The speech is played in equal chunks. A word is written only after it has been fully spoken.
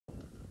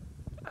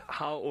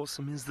How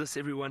awesome is this,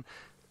 everyone?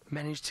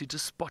 Managed to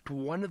just spot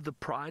one of the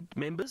Pride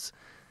members.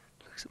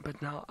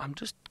 But now I'm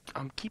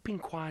keeping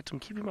quiet,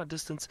 I'm keeping my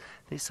distance.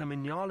 There's some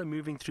Inyala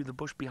moving through the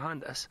bush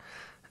behind us.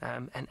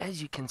 And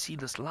as you can see,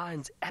 this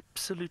lion's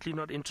absolutely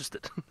not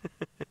interested.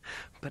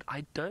 But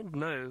I don't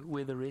know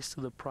where the rest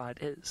of the Pride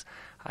is.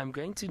 I'm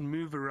going to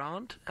move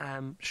around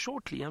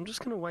shortly. I'm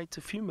just going to wait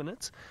a few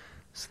minutes.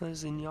 So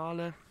there's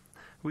Inyala.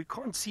 We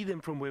can't see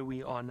them from where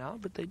we are now,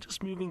 but they're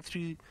just moving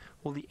through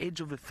the edge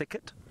of the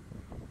thicket.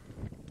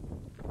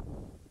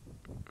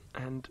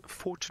 And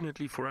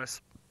fortunately for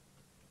us,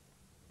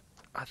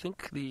 I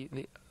think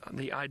the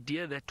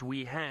idea that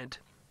we had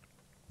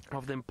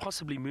of them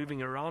possibly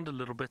moving around a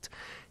little bit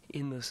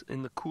in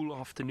the cool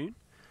afternoon,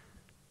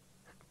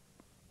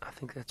 I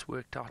think that's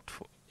worked out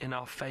in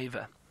our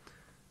favor.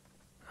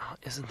 Oh,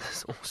 isn't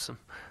this awesome?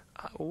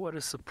 What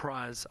a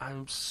surprise.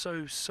 I'm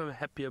so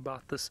happy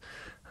about this.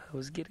 I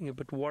was getting a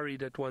bit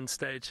worried at one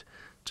stage.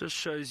 Just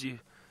shows you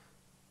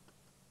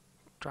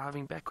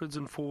driving backwards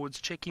and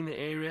forwards, checking the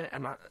area,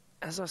 and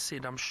as I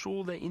said, I'm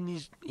sure they're in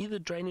these either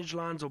drainage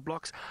lines or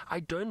blocks.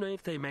 I don't know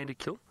if they made a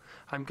kill.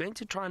 I'm going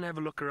to try and have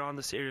a look around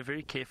this area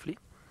very carefully.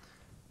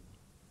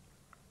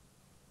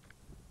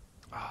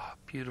 Ah,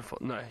 beautiful.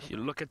 No, you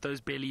look at those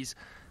bellies,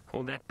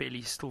 or that belly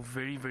is still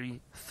very, very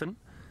thin.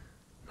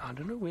 I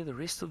don't know where the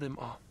rest of them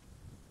are.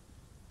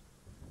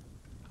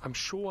 I'm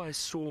sure I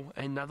saw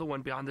another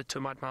one behind the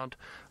termite mound.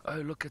 Oh,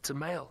 look, it's a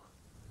male.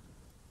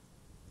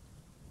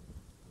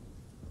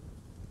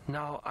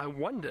 Now, I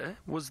wonder,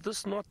 was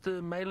this not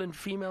the male and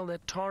female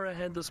that Tara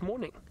had this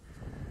morning?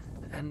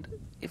 And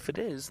if it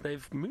is,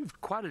 they've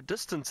moved quite a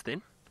distance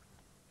then.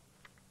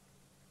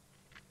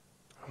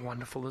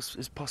 Wonderful, this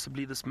is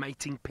possibly this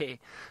mating pair.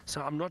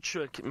 So I'm not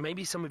sure,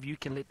 maybe some of you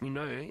can let me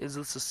know, is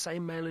this the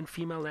same male and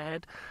female they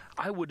had?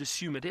 I would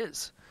assume it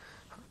is.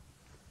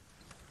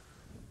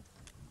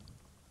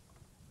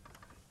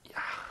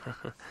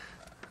 Yeah,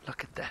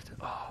 look at that,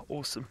 oh,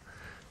 awesome.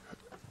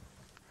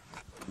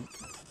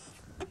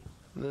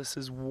 This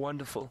is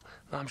wonderful.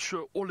 I'm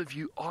sure all of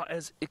you are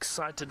as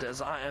excited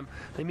as I am.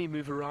 Let me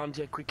move around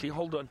here quickly.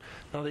 Hold on.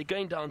 Now they're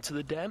going down to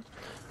the dam.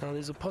 Now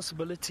there's a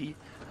possibility,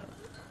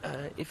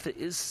 if there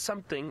is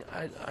something,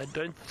 I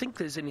don't think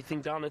there's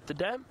anything down at the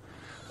dam.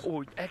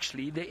 Or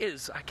actually there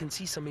is. I can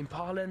see some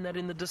impala and that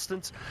in the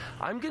distance.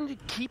 I'm going to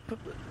keep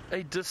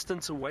a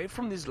distance away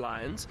from these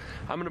lions.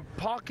 I'm going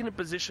to park in a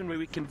position where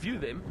we can view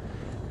them.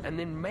 And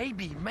then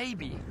maybe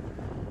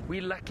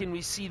we're lucky and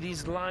we see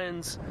these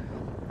lions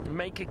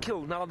make a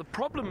kill. Now the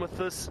problem with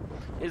this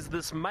is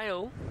this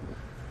male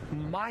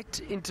might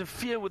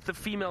interfere with the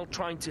female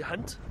trying to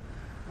hunt.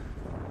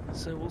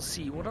 So we'll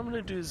see. What I'm going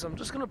to do is I'm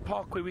just going to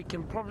park where we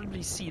can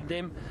probably see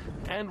them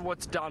and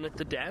what's down at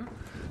the dam.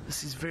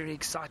 This is very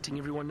exciting,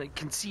 everyone. You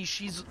can see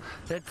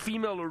that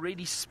female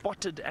already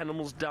spotted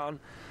animals down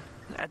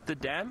at the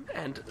dam,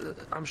 and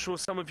I'm sure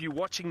some of you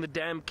watching the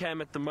dam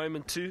cam at the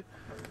moment too.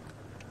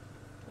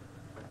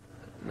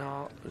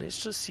 Now,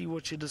 let's just see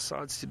what she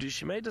decides to do.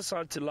 She may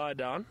decide to lie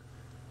down.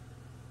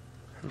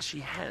 And she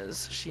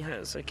has.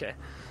 Okay.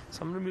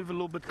 So I'm going to move a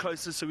little bit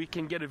closer so we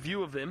can get a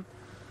view of them.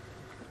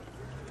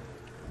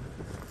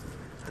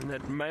 And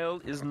that male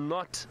is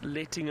not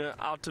letting her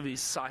out of his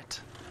sight.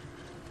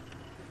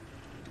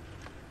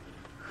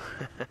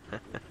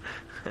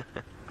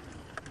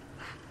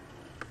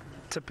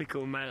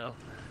 Typical male.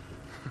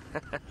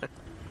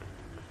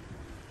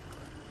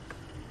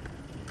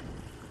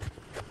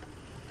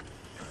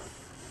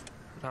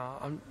 Now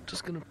I'm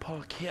just going to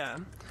park here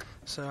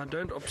so I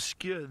don't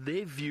obscure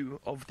their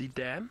view of the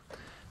dam,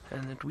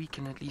 and that we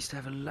can at least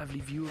have a lovely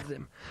view of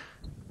them.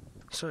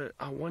 So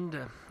I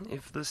wonder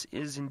if this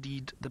is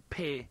indeed the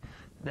pair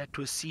that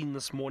was seen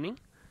this morning.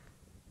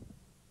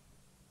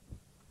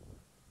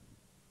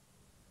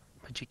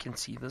 But you can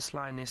see this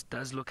lioness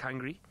does look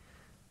hungry.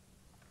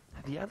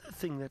 The other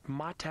thing that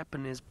might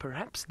happen is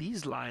perhaps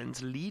these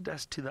lions lead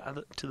us to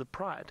the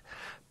Pride.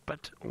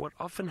 But what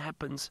often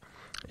happens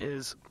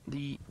is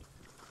the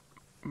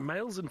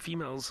males and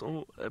females,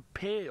 or a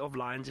pair of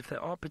lions, if they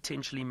are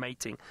potentially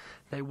mating,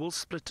 they will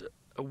split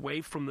away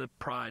from the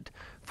Pride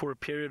for a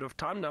period of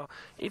time. Now,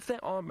 if they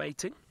are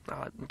mating,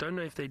 I don't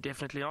know if they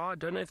definitely are. I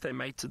don't know if they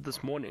mated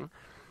this morning.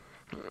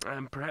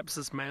 Perhaps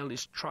this male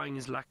is trying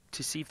his luck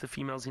to see if the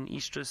female's in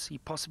estrus. He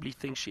possibly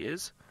thinks she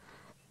is.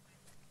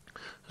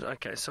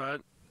 Okay, so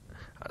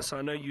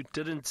I know you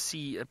didn't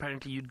see,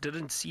 apparently you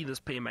didn't see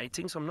this pair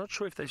mating, so I'm not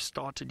sure if they've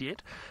started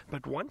yet.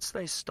 But once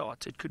they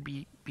start, it could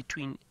be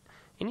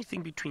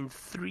anything between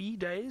 3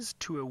 days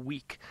to a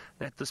week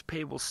that this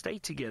pair will stay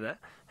together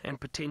and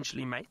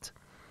potentially mate.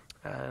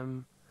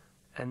 And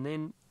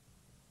then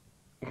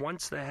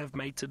once they have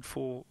mated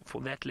for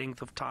that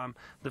length of time,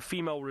 the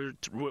female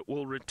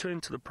will return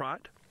to the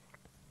Pride,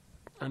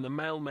 and the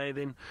male may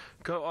then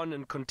go on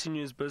and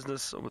continue his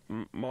business with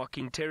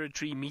marking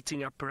territory,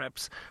 meeting up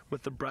perhaps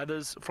with the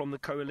brothers from the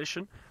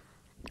coalition,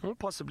 or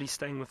possibly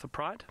staying with the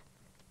Pride.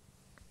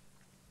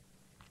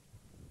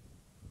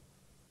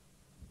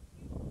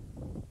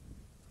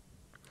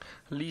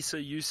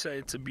 Lisa, you say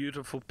it's a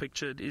beautiful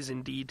picture. It is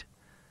indeed.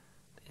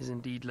 is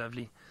indeed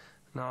lovely.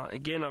 Now,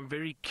 again, I'm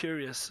very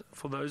curious,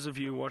 for those of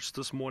you who watched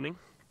this morning,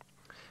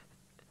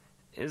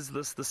 is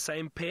this the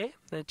same pair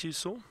that you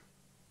saw?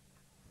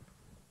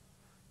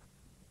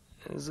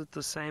 Is it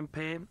the same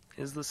pair?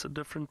 Is this a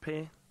different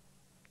pair?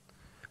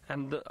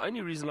 And the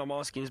only reason I'm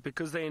asking is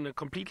because they're in a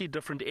completely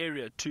different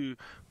area to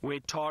where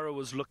Tara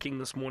was looking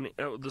this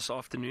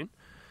afternoon,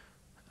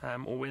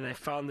 or where they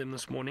found them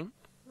this morning.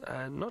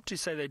 Not to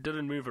say they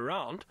didn't move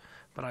around,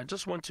 but I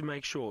just want to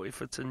make sure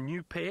if it's a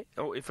new pair,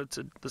 or if it's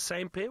the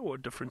same pair or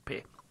a different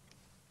pair.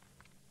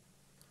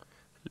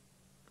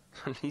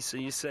 Lisa,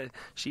 you say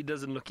she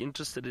doesn't look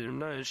interested in him.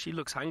 No, she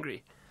looks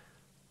hungry.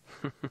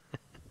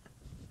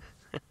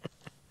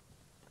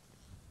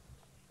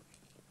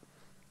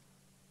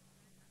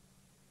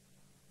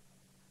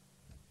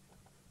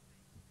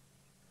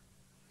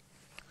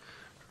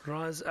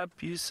 Rise up,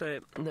 you say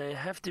they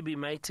have to be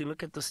mating.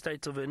 Look at the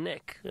state of her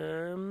neck. I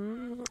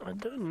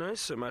don't know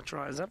so much,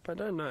 Rise Up. I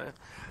don't know.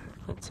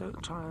 Let's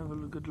try and have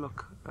a good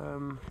look.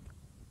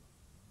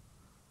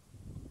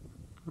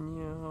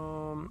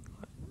 Yeah,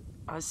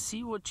 I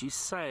see what you're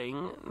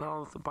saying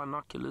now with the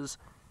binoculars.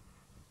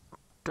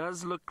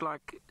 Does look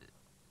like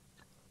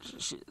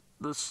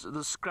the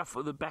scruff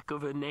of the back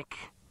of her neck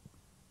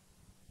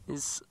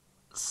is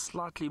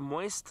slightly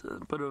moist,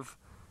 a bit of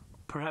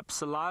perhaps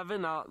saliva.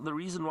 Now, the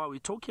reason why we're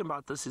talking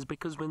about this is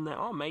because when they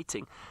are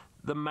mating,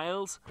 the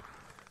males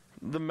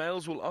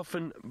will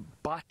often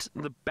bite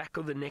the back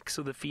of the necks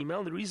of the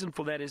female. The reason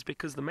for that is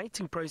because the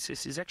mating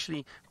process is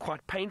actually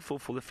quite painful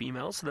for the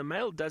female. So the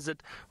male does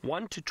it,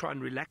 one, to try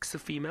and relax the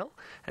female,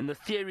 and the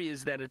theory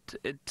is that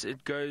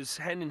it goes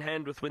hand in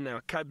hand with when they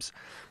are cubs.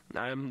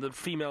 The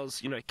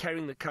females,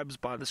 carrying the cubs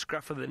by the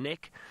scruff of the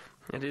neck.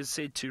 It is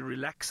said to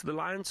relax the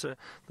lion. So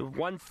the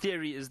one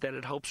theory is that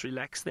it helps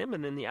relax them,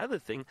 and then the other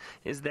thing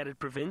is that it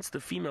prevents the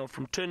female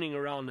from turning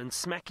around and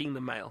smacking the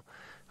male,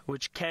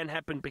 which can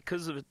happen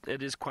because of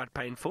it is quite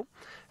painful.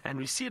 And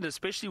we see it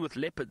especially with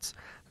leopards.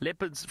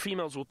 Leopards,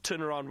 females will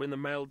turn around when the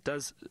male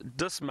does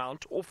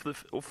dismount off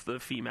the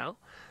female.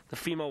 The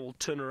female will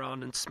turn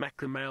around and smack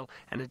the male,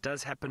 and it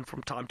does happen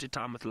from time to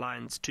time with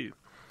lions too.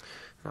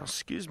 Now,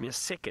 excuse me a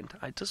second.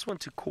 I just want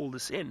to call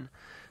this in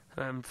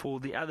for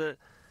the other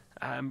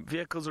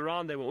vehicles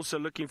around. They were also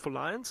looking for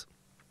lions.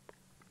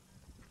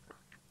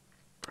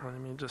 Let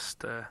me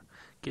just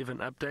give an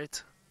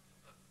update.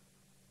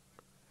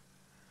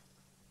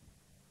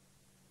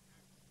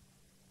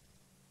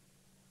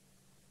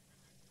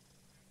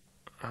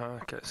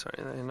 Okay, sorry,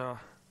 there now.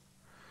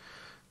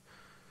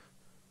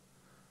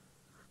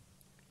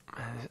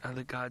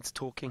 Other guides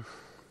talking.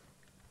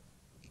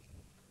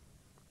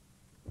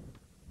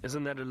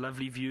 Isn't that a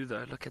lovely view,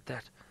 though? Look at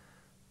that.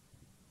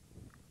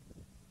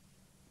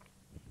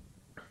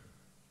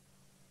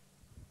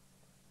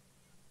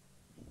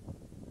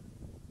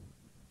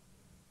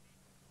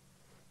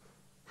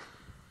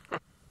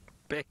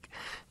 Beck,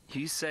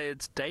 you say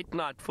it's date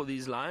night for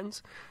these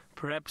lions?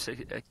 Perhaps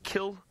a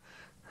kill?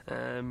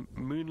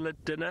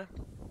 Moonlit dinner.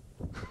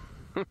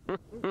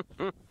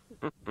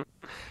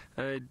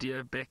 Oh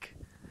dear, Beck,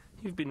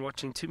 you've been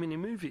watching too many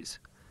movies.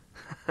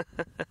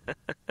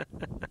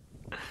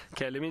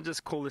 Okay, let me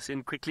just call this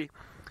in quickly.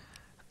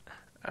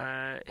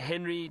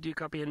 Henry, do you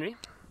copy, Henry?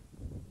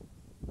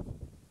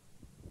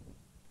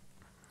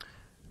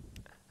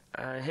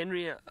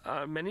 Henry,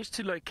 I managed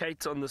to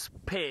locate on this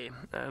pair,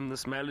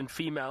 this male and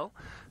female.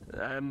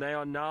 They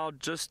are now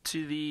just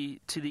to the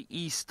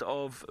east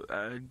of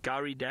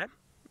Gowrie Dam.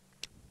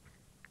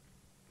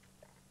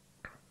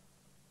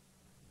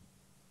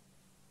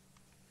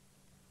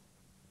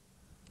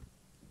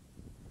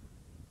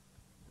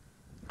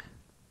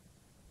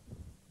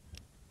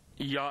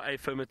 Yeah,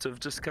 affirmative.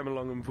 Just come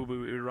along,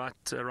 Mvubu. We're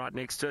right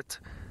next to it.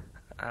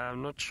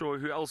 I'm not sure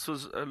who else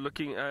was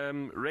looking.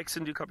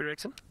 Rexon, do you copy,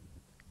 Rexon?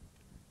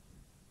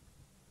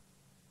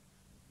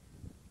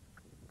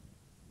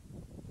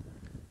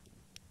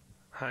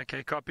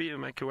 Okay, copy. You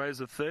make your way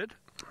as a third.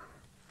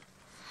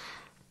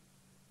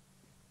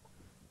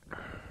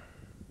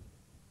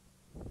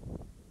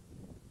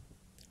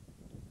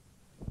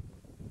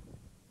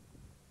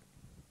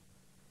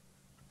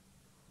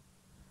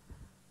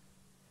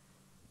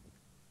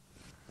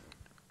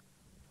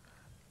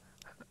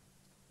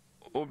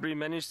 Aubrey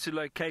managed to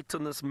locate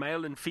on this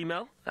male and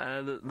female,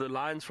 the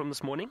lions from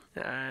this morning,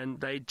 and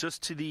they're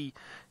just to the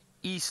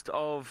east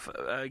of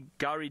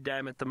Gowrie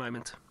Dam at the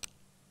moment.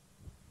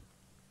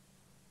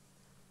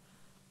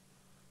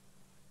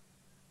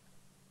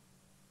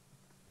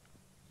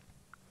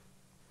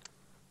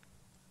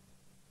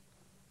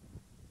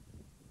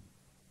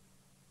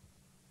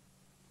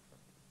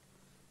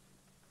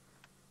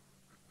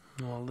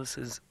 Well, this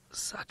is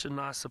such a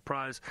nice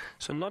surprise.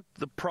 So not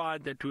the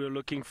pride that we were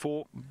looking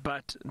for,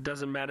 but it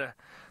doesn't matter.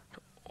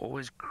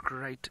 Always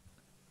great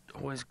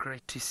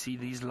to see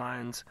these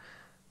lions.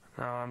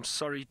 Now, I'm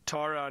sorry,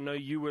 Tara, I know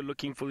you were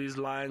looking for these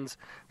lions,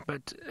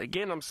 but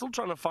again, I'm still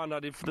trying to find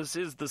out if this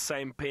is the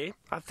same pair.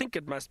 I think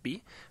it must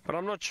be, but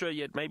I'm not sure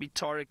yet. Maybe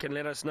Tara can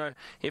let us know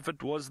if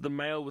it was the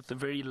male with the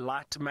very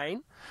light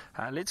mane.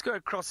 Let's go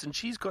across, and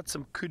she's got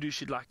some kudu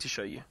she'd like to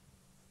show you.